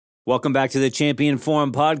Welcome back to the Champion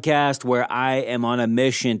Forum podcast, where I am on a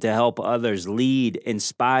mission to help others lead,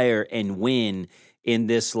 inspire, and win in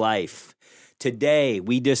this life. Today,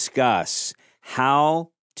 we discuss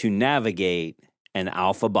how to navigate an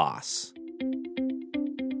alpha boss.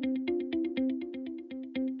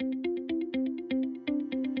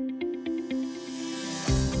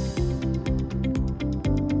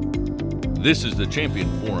 This is the Champion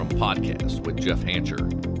Forum podcast with Jeff Hancher,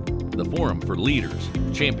 the forum for leaders,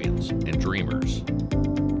 champions, and dreamers.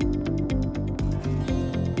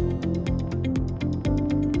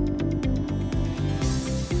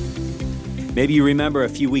 Maybe you remember a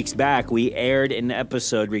few weeks back, we aired an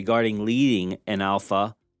episode regarding leading an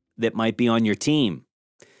alpha that might be on your team.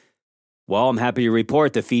 Well, I'm happy to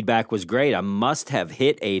report the feedback was great. I must have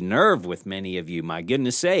hit a nerve with many of you, my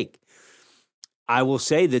goodness sake. I will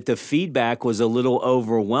say that the feedback was a little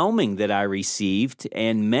overwhelming that I received,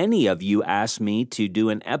 and many of you asked me to do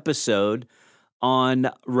an episode on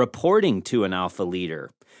reporting to an alpha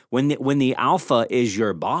leader when the alpha is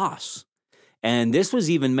your boss. And this was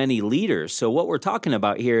even many leaders. So what we're talking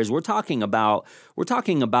about here is we're talking about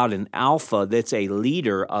an alpha that's a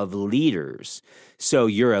leader of leaders. So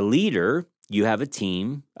you're a leader, you have a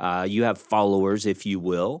team, you have followers, if you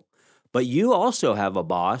will, but you also have a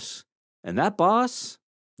boss. And that boss,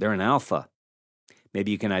 they're an alpha.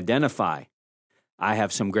 Maybe you can identify. I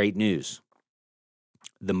have some great news.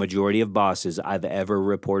 The majority of bosses I've ever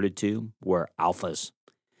reported to were alphas.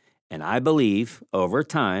 And I believe over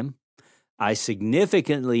time, I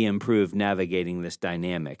significantly improved navigating this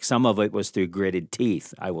dynamic. Some of it was through gritted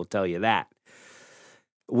teeth, I will tell you that.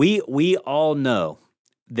 We all know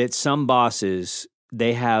that some bosses,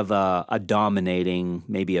 they have a dominating,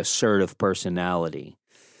 maybe assertive personality,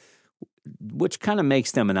 which kind of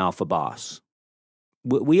makes them an alpha boss.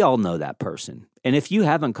 We all know that person. And if you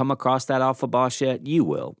haven't come across that alpha boss yet, you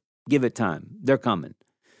will. Give it time. They're coming.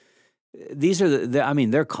 These are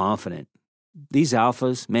they're confident. These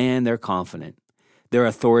alphas, man, they're confident. They're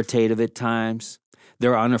authoritative at times.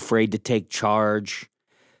 They're unafraid to take charge.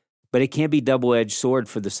 But it can't be double-edged sword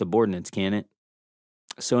for the subordinates, can it?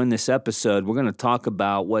 So in this episode, we're going to talk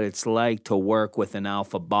about what it's like to work with an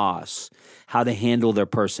alpha boss, how to handle their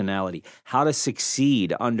personality, how to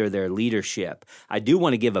succeed under their leadership. I do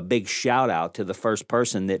want to give a big shout out to the first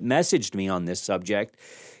person that messaged me on this subject.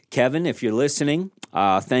 Kevin, if you're listening,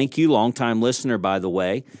 thank you. Longtime listener, by the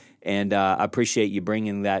way. And I appreciate you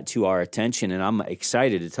bringing that to our attention. And I'm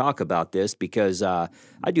excited to talk about this because I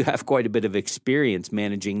do have quite a bit of experience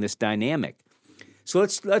managing this dynamic. So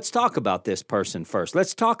let's talk about this person first.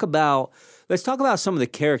 Let's talk about some of the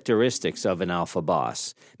characteristics of an alpha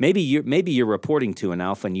boss. Maybe you're reporting to an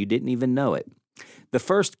alpha and you didn't even know it. The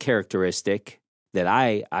first characteristic that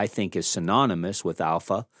I think is synonymous with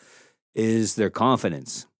alpha is their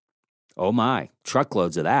confidence. Oh my,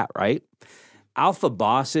 truckloads of that, right? Alpha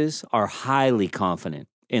bosses are highly confident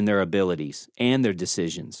in their abilities and their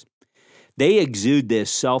decisions. They exude this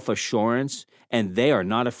self-assurance, and they are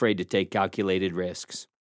not afraid to take calculated risks.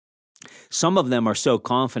 Some of them are so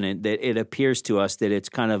confident that it appears to us that it's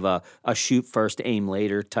kind of a shoot first, aim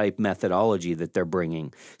later type methodology that they're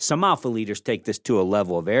bringing. Some alpha leaders take this to a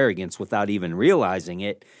level of arrogance without even realizing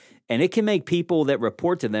it, and it can make people that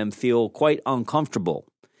report to them feel quite uncomfortable,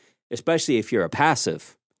 especially if you're a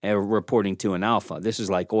passive reporting to an alpha. This is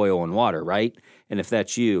like oil and water, right? And if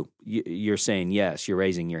that's you're saying yes, you're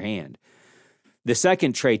raising your hand. The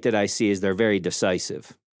second trait that I see is they're very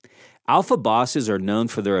decisive. Alpha bosses are known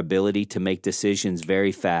for their ability to make decisions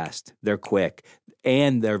very fast. They're quick,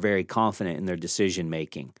 and they're very confident in their decision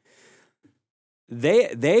making.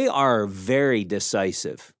 They are very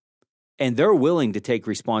decisive, and they're willing to take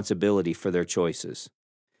responsibility for their choices.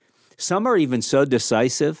 Some are even so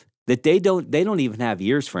decisive that they don't even have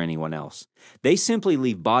ears for anyone else. They simply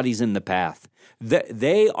leave bodies in the path.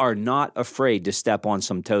 They are not afraid to step on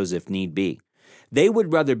some toes if need be. They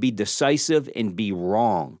would rather be decisive and be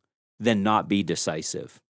wrong than not be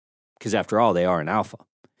decisive, because after all, they are an alpha.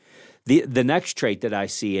 The next trait that I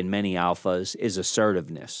see in many alphas is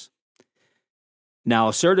assertiveness. Now,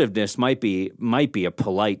 assertiveness might be a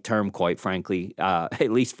polite term, quite frankly,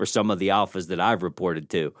 at least for some of the alphas that I've reported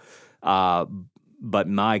to. But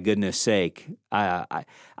my goodness sake, I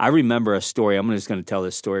remember a story. I'm just going to tell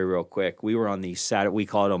this story real quick. We were on these Saturday, we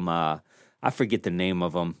called them, I forget the name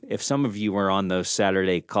of them. If some of you were on those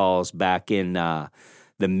Saturday calls back in the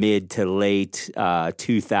mid to late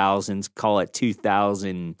 2000s, call it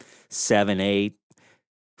 2007, 8,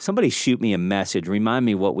 somebody shoot me a message. Remind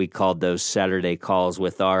me what we called those Saturday calls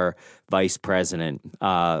with our vice president,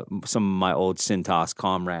 some of my old Cintas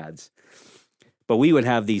comrades. But we would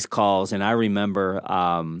have these calls, and I remember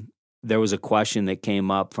there was a question that came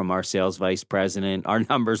up from our sales vice president. Our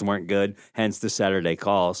numbers weren't good, hence the Saturday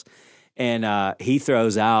calls. And he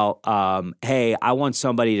throws out, hey, I want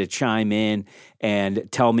somebody to chime in and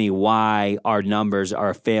tell me why our numbers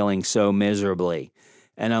are failing so miserably.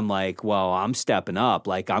 And I'm like, well, I'm stepping up.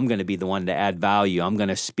 Like, I'm going to be the one to add value. I'm going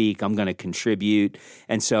to speak. I'm going to contribute.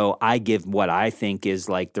 And so I give what I think is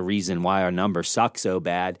like the reason why our numbers suck so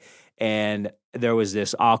bad. And there was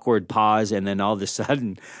this awkward pause. And then all of a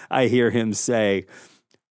sudden I hear him say,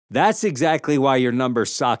 that's exactly why your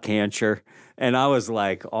numbers suck, Hancher. And I was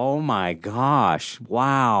like, oh my gosh,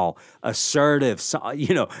 wow, assertive.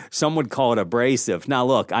 Some would call it abrasive. Now,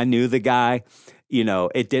 look, I knew the guy.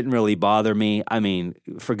 It didn't really bother me. I mean,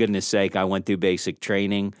 for goodness sake, I went through basic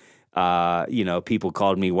training. People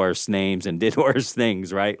called me worse names and did worse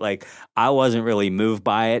things, right? Like, I wasn't really moved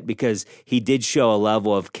by it because he did show a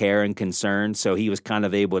level of care and concern. So he was kind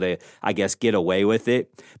of able to, I guess, get away with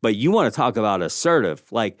it. But you want to talk about assertive.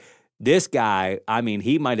 Like, this guy, I mean,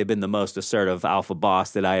 he might have been the most assertive alpha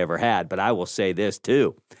boss that I ever had. But I will say this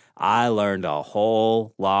too. I learned a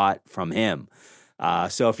whole lot from him.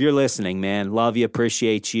 So if you're listening, man, love you,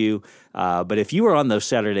 appreciate you. But if you were on those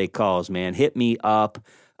Saturday calls, man, hit me up.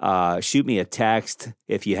 Shoot me a text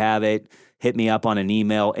if you have it. Hit me up on an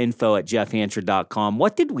email, info@jeffhancher.com.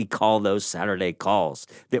 What did we call those Saturday calls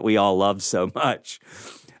that we all loved so much?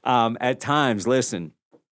 At times, listen,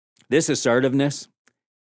 this assertiveness,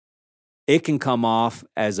 it can come off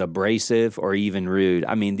as abrasive or even rude.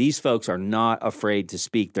 I mean, these folks are not afraid to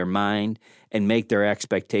speak their mind and make their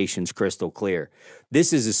expectations crystal clear.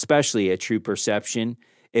 This is especially a true perception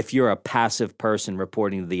if you're a passive person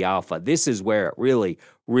reporting to the alpha. This is where it really,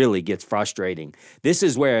 really gets frustrating. This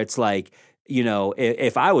is where it's like,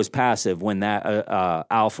 if I was passive when that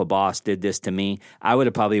alpha boss did this to me, I would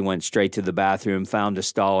have probably went straight to the bathroom, found a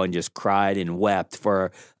stall, and just cried and wept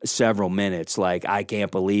for several minutes. Like, I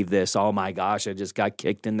can't believe this. Oh my gosh, I just got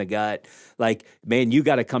kicked in the gut. Like, man, you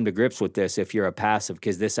got to come to grips with this if you're a passive,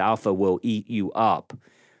 because this alpha will eat you up.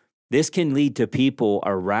 This can lead to people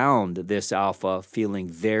around this alpha feeling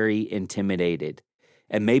very intimidated.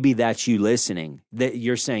 And maybe that's you listening. That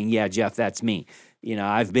you're saying, yeah, Jeff, that's me.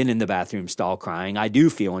 I've been in the bathroom stall crying. I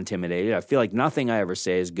do feel intimidated. I feel like nothing I ever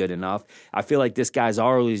say is good enough. I feel like this guy's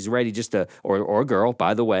always ready just to, or girl,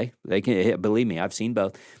 by the way, they can, believe me, I've seen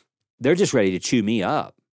both. They're just ready to chew me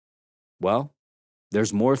up. Well,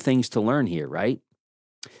 there's more things to learn here, right?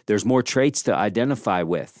 There's more traits to identify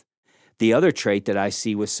with. The other trait that I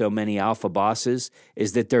see with so many alpha bosses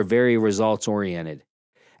is that they're very results oriented.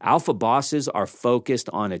 Alpha bosses are focused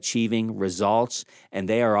on achieving results, and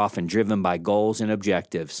they are often driven by goals and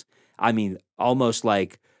objectives. I mean, almost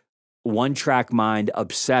like one-track mind,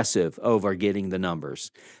 obsessive over getting the numbers.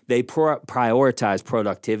 They prioritize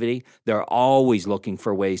productivity. They're always looking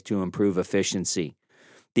for ways to improve efficiency.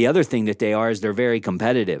 The other thing that they are is they're very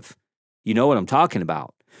competitive. You know what I'm talking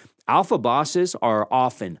about. Alpha bosses are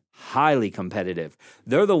often highly competitive.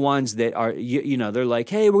 They're the ones that are, they're like,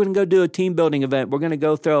 hey, we're going to go do a team building event. We're going to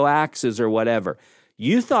go throw axes or whatever.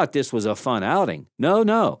 You thought this was a fun outing.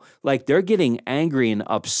 No. Like, they're getting angry and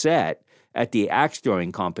upset at the axe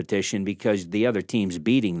throwing competition because the other team's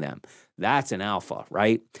beating them. That's an alpha,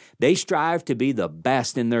 right? They strive to be the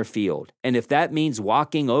best in their field. And if that means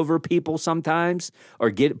walking over people sometimes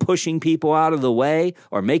or pushing people out of the way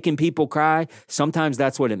or making people cry, sometimes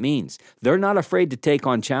that's what it means. They're not afraid to take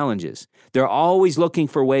on challenges. They're always looking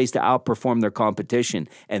for ways to outperform their competition,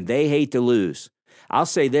 and they hate to lose. I'll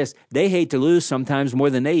say this, they hate to lose sometimes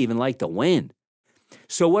more than they even like to win.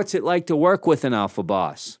 So what's it like to work with an alpha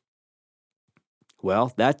boss?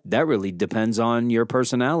 Well, that really depends on your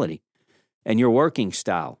personality and your working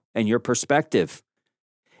style and your perspective.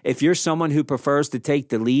 If you're someone who prefers to take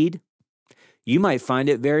the lead, you might find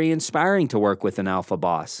it very inspiring to work with an alpha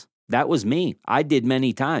boss. That was me. I did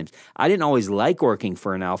many times. I didn't always like working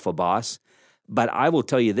for an alpha boss, but I will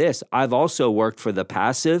tell you this, I've also worked for the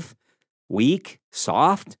passive, weak,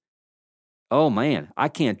 soft. Oh man, I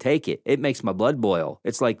can't take it. It makes my blood boil.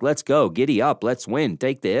 It's like, let's go, giddy up, let's win,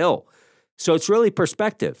 take the hill. So it's really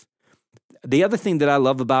perspective. The other thing that I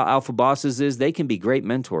love about alpha bosses is they can be great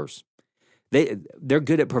mentors. They're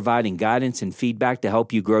good at providing guidance and feedback to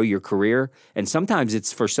help you grow your career, and sometimes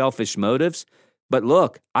it's for selfish motives. But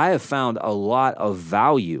look, I have found a lot of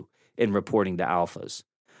value in reporting to alphas.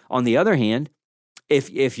 On the other hand,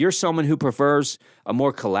 if you're someone who prefers a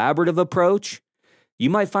more collaborative approach, you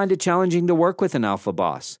might find it challenging to work with an alpha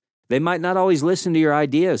boss. They might not always listen to your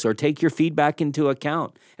ideas or take your feedback into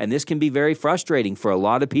account, and this can be very frustrating for a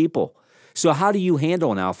lot of people. So how do you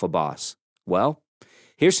handle an alpha boss? Well,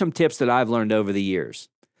 Here's some tips that I've learned over the years.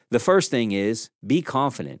 The first thing is be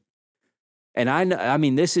confident. And I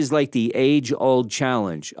mean, this is like the age-old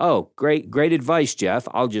challenge. Oh, great advice, Jeff.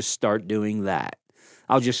 I'll just start doing that.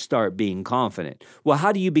 I'll just start being confident. Well,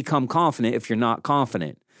 how do you become confident if you're not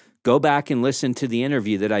confident? Go back and listen to the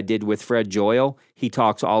interview that I did with Fred Joyal. He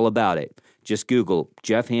talks all about it. Just Google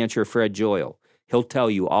Jeff Hancher, Fred Joyal. He'll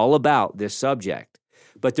tell you all about this subject.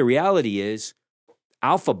 But the reality is,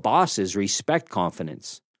 alpha bosses respect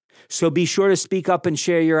confidence. So be sure to speak up and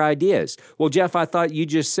share your ideas. Well, Jeff, I thought you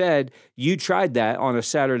just said you tried that on a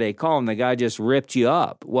Saturday call and the guy just ripped you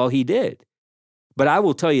up. Well, he did. But I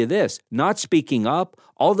will tell you this, not speaking up,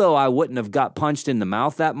 although I wouldn't have got punched in the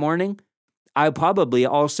mouth that morning, I probably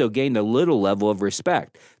also gained a little level of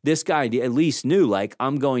respect. This guy at least knew, like,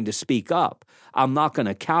 I'm going to speak up. I'm not going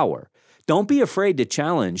to cower. Don't be afraid to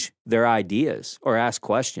challenge their ideas or ask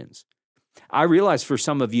questions. I realize for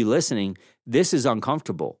some of you listening, this is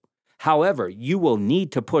uncomfortable. However, you will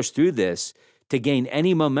need to push through this to gain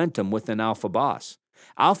any momentum with an alpha boss.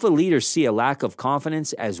 Alpha leaders see a lack of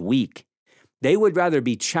confidence as weak. They would rather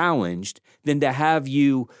be challenged than to have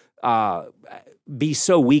you be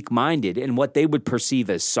so weak-minded in what they would perceive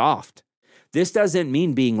as soft. This doesn't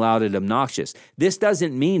mean being loud and obnoxious. This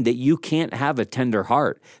doesn't mean that you can't have a tender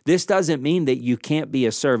heart. This doesn't mean that you can't be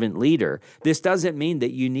a servant leader. This doesn't mean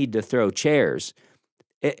that you need to throw chairs.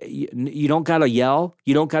 You don't got to yell.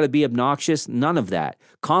 You don't got to be obnoxious. None of that.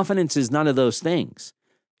 Confidence is none of those things.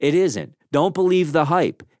 It isn't. Don't believe the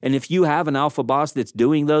hype. And if you have an alpha boss that's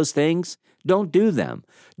doing those things, don't do them.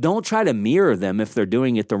 Don't try to mirror them if they're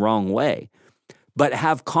doing it the wrong way. But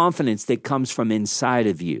have confidence that comes from inside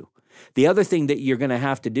of you. The other thing that you're going to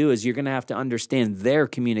have to do is you're going to have to understand their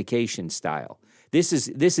communication style. This is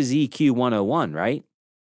EQ 101, right?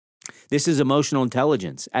 This is emotional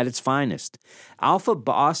intelligence at its finest. Alpha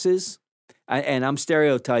bosses, and I'm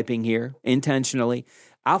stereotyping here intentionally,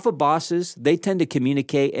 alpha bosses, they tend to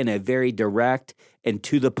communicate in a very direct and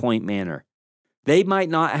to-the-point manner. They might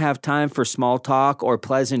not have time for small talk or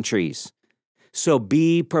pleasantries. So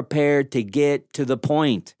be prepared to get to the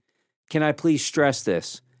point. Can I please stress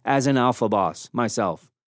this as an alpha boss myself?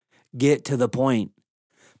 Get to the point.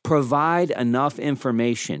 Provide enough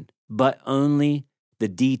information, but only the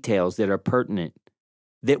details that are pertinent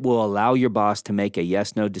that will allow your boss to make a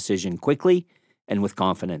yes-no decision quickly and with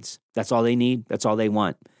confidence. That's all they need. That's all they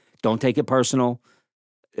want. Don't take it personal.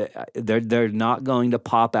 They're not going to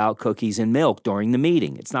pop out cookies and milk during the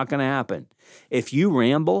meeting. It's not going to happen. If you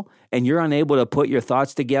ramble and you're unable to put your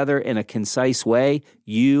thoughts together in a concise way,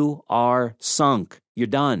 you are sunk. You're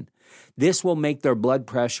done. This will make their blood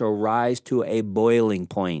pressure rise to a boiling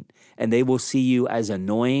point, and they will see you as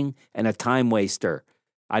annoying and a time waster.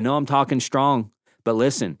 I know I'm talking strong, but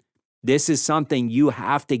listen, this is something you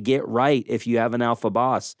have to get right if you have an alpha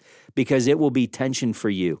boss, because it will be tension for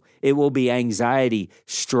you. It will be anxiety,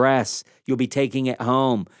 stress. You'll be taking it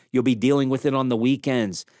home. You'll be dealing with it on the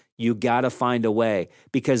weekends. You got to find a way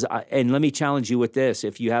because, and let me challenge you with this.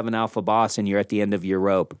 If you have an alpha boss and you're at the end of your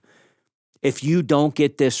rope, if you don't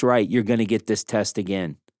get this right, you're going to get this test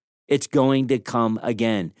again. It's going to come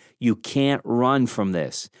again. You can't run from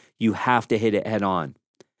this. You have to hit it head on.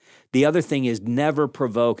 The other thing is never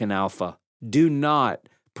provoke an alpha. Do not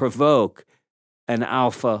provoke an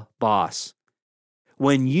alpha boss.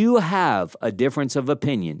 When you have a difference of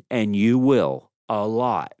opinion, and you will a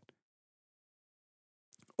lot,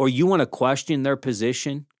 or you want to question their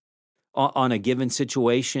position on a given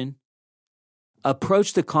situation,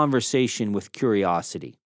 approach the conversation with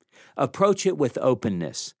curiosity. Approach it with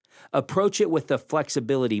openness. Approach it with a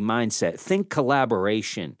flexibility mindset. Think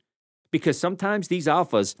collaboration. Because sometimes these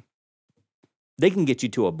alphas, they can get you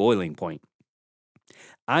to a boiling point.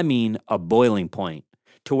 I mean a boiling point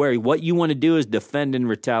to where what you want to do is defend and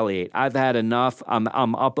retaliate. I've had enough.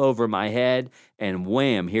 I'm up over my head, and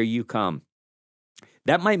wham, here you come.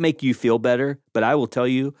 That might make you feel better, but I will tell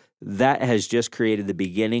you that has just created the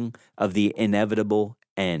beginning of the inevitable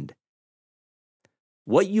end.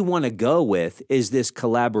 What you want to go with is this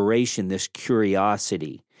collaboration, this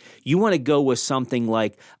curiosity. You want to go with something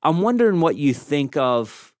like, I'm wondering what you think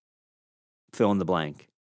of fill in the blank,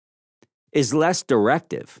 is less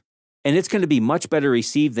directive. And it's going to be much better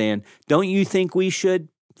received than, don't you think we should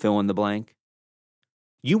fill in the blank?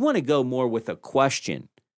 You want to go more with a question.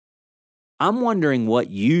 I'm wondering what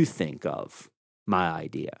you think of my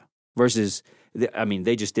idea versus,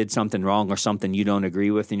 they just did something wrong or something you don't agree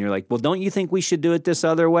with. And you're like, well, don't you think we should do it this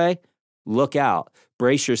other way? Look out,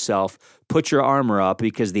 brace yourself, put your armor up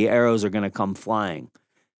because the arrows are going to come flying.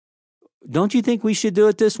 Don't you think we should do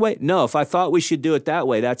it this way? No, if I thought we should do it that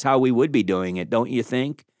way, that's how we would be doing it, don't you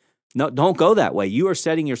think? No, don't go that way. You are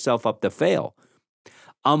setting yourself up to fail.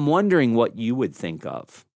 I'm wondering what you would think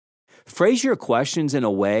of. Phrase your questions in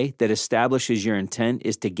a way that establishes your intent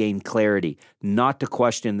is to gain clarity, not to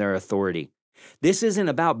question their authority. This isn't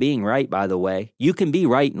about being right, by the way. You can be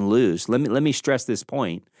right and lose. Let me stress this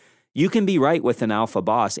point. You can be right with an alpha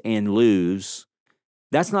boss and lose.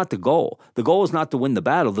 That's not the goal. The goal is not to win the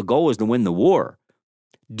battle. The goal is to win the war.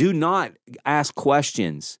 Do not ask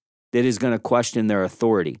questions that is going to question their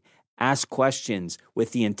authority. Ask questions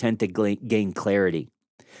with the intent to gain clarity.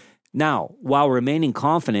 Now, while remaining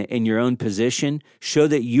confident in your own position, show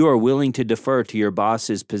that you are willing to defer to your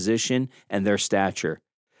boss's position and their stature.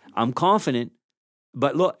 I'm confident,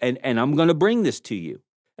 but look, and I'm going to bring this to you,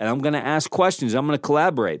 and I'm going to ask questions. I'm going to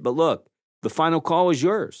collaborate. But look, the final call is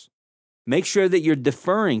yours. Make sure that you're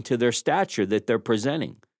deferring to their stature that they're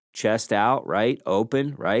presenting. Chest out, right?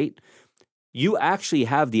 Open, right? You actually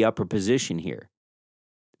have the upper position here.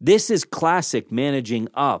 This is classic managing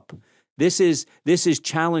up. This is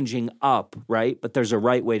challenging up, right? But there's a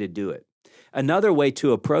right way to do it. Another way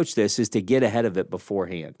to approach this is to get ahead of it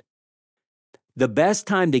beforehand. The best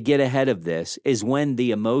time to get ahead of this is when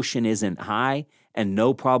the emotion isn't high and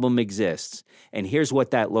no problem exists. And here's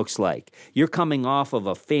what that looks like. You're coming off of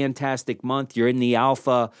a fantastic month. You're in the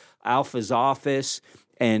alpha's office.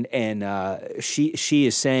 And she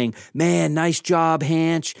is saying, man, nice job,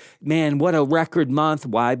 Hanch. Man, what a record month.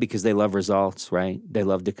 Why? Because they love results, right? They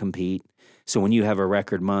love to compete. So when you have a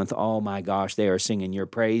record month, oh my gosh, they are singing your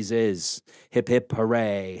praises. Hip, hip,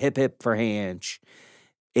 hooray. Hip, hip for Hanch.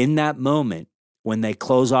 In that moment, when they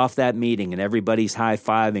close off that meeting and everybody's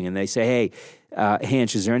high-fiving and they say, hey,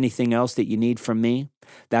 Hanch, is there anything else that you need from me?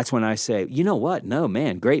 That's when I say, you know what? No,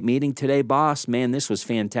 man, great meeting today, boss. Man, this was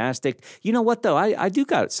fantastic. You know what, though? I do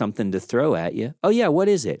got something to throw at you. Oh, yeah, what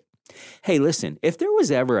is it? Hey, listen, if there was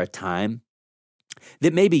ever a time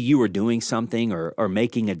that maybe you were doing something or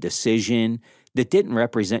making a decision that didn't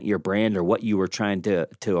represent your brand or what you were trying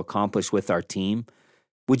to accomplish with our team,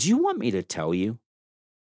 would you want me to tell you?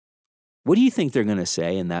 What do you think they're going to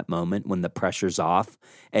say in that moment when the pressure's off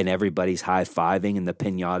and everybody's high-fiving and the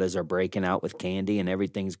piñatas are breaking out with candy and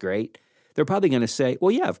everything's great? They're probably going to say,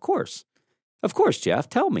 well, yeah, of course. Of course, Jeff,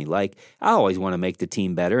 tell me. Like, I always want to make the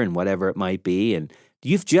team better and whatever it might be. And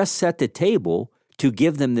you've just set the table to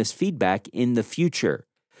give them this feedback in the future.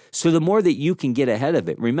 So the more that you can get ahead of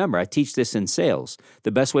it, remember, I teach this in sales.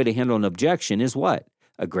 The best way to handle an objection is what?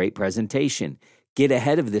 A great presentation. Get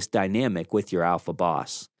ahead of this dynamic with your alpha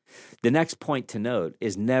boss. The next point to note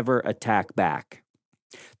is never attack back.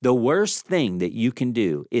 The worst thing that you can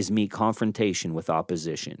do is meet confrontation with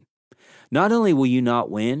opposition. Not only will you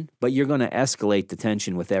not win, but you're going to escalate the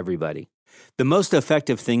tension with everybody. The most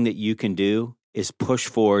effective thing that you can do is push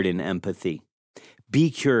forward in empathy.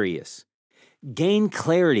 Be curious. Gain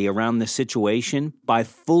clarity around the situation by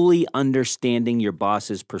fully understanding your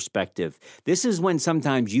boss's perspective. This is when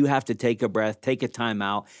sometimes you have to take a breath, take a time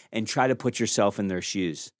out, and try to put yourself in their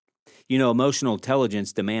shoes. You know, emotional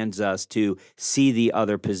intelligence demands us to see the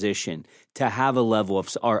other position, to have a level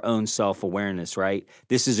of our own self-awareness, right?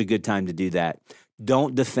 This is a good time to do that.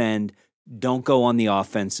 Don't defend. Don't go on the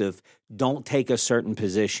offensive. Don't take a certain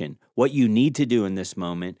position. What you need to do in this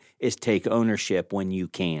moment is take ownership when you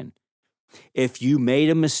can. If you made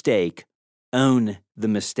a mistake, own the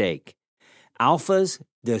mistake. Alphas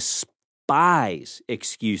despise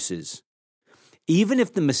excuses. Even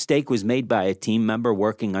if the mistake was made by a team member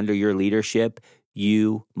working under your leadership,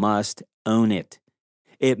 you must own it.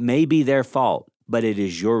 It may be their fault, but it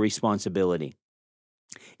is your responsibility.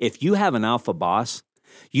 If you have an alpha boss,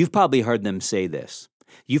 you've probably heard them say this.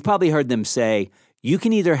 You've probably heard them say, you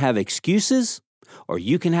can either have excuses or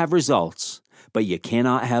you can have results, but you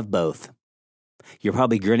cannot have both. You're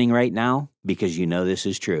probably grinning right now because you know this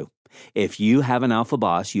is true. If you have an alpha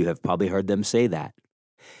boss, you have probably heard them say that.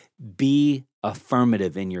 Be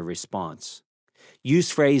affirmative in your response.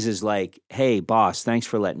 Use phrases like, hey, boss, thanks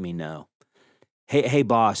for letting me know. Hey,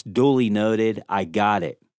 boss, duly noted, I got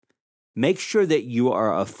it. Make sure that you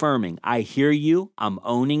are affirming, I hear you, I'm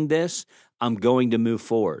owning this, I'm going to move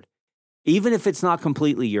forward. Even if it's not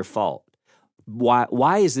completely your fault.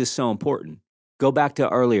 Why is this so important? Go back to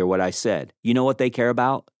earlier what I said. You know what they care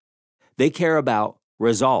about? They care about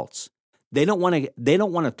results. They don't want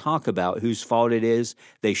to talk about whose fault it is.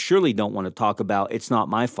 They surely don't want to talk about it's not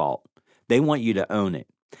my fault. They want you to own it.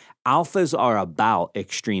 Alphas are about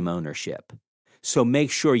extreme ownership. So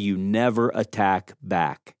make sure you never attack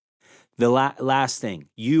back. The last thing,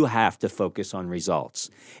 you have to focus on results.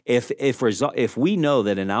 If we know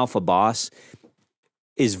that an alpha boss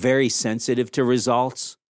is very sensitive to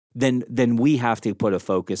results, then we have to put a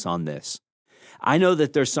focus on this. I know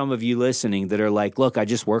that there's some of you listening that are like, look, I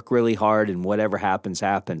just work really hard and whatever happens,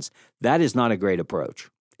 happens. That is not a great approach.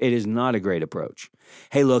 It is not a great approach.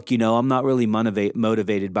 Hey, look, I'm not really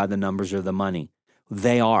motivated by the numbers or the money.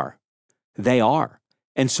 They are. They are.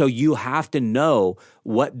 And so you have to know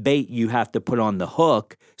what bait you have to put on the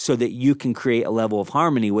hook so that you can create a level of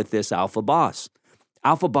harmony with this alpha boss.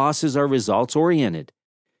 Alpha bosses are results oriented.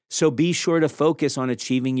 So be sure to focus on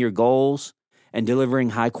achieving your goals and delivering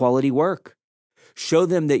high quality work. Show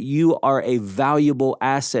them that you are a valuable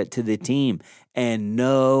asset to the team and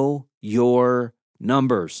know your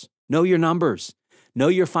numbers. Know your numbers. Know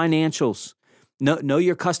your financials. Know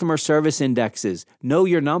your customer service indexes. Know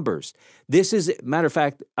your numbers. This is, matter of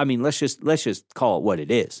fact, let's just call it what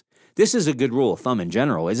it is. This is a good rule of thumb in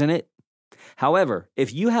general, isn't it? However,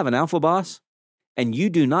 if you have an alpha boss and you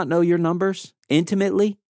do not know your numbers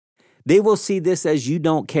intimately, they will see this as you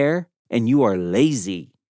don't care and you are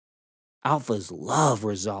lazy. Alphas love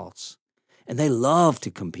results and they love to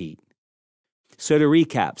compete. So to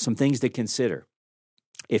recap, some things to consider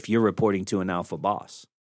if you're reporting to an alpha boss.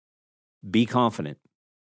 Be confident.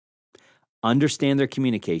 Understand their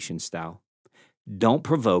communication style. Don't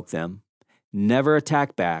provoke them. Never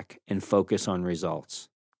attack back and focus on results.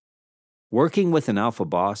 Working with an alpha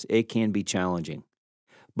boss, it can be challenging,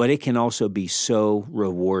 but it can also be so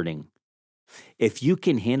rewarding. If you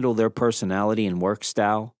can handle their personality and work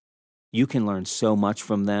style, you can learn so much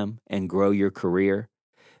from them and grow your career.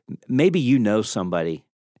 Maybe you know somebody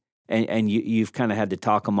and you've kind of had to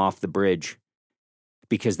talk them off the bridge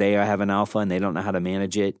because they have an alpha and they don't know how to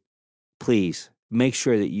manage it. Please make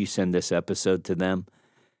sure that you send this episode to them.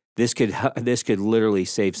 This could literally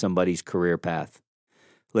save somebody's career path.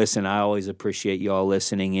 Listen, I always appreciate you all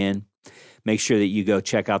listening in. Make sure that you go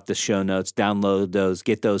check out the show notes, download those,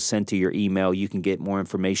 get those sent to your email. You can get more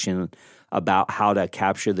information about how to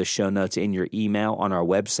capture the show notes in your email on our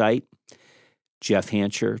website,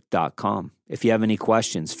 jeffhancher.com. If you have any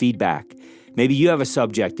questions, feedback, maybe you have a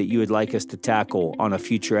subject that you would like us to tackle on a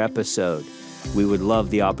future episode, we would love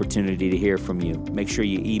the opportunity to hear from you. Make sure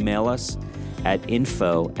you email us at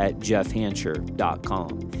info@jeffhancher.com.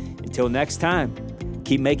 Until next time,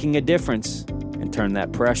 keep making a difference and turn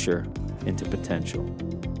that pressure into potential.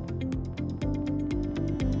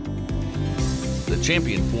 The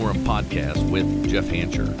Champion Forum Podcast with Jeff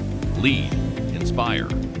Hancher. Lead, inspire,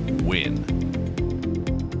 win.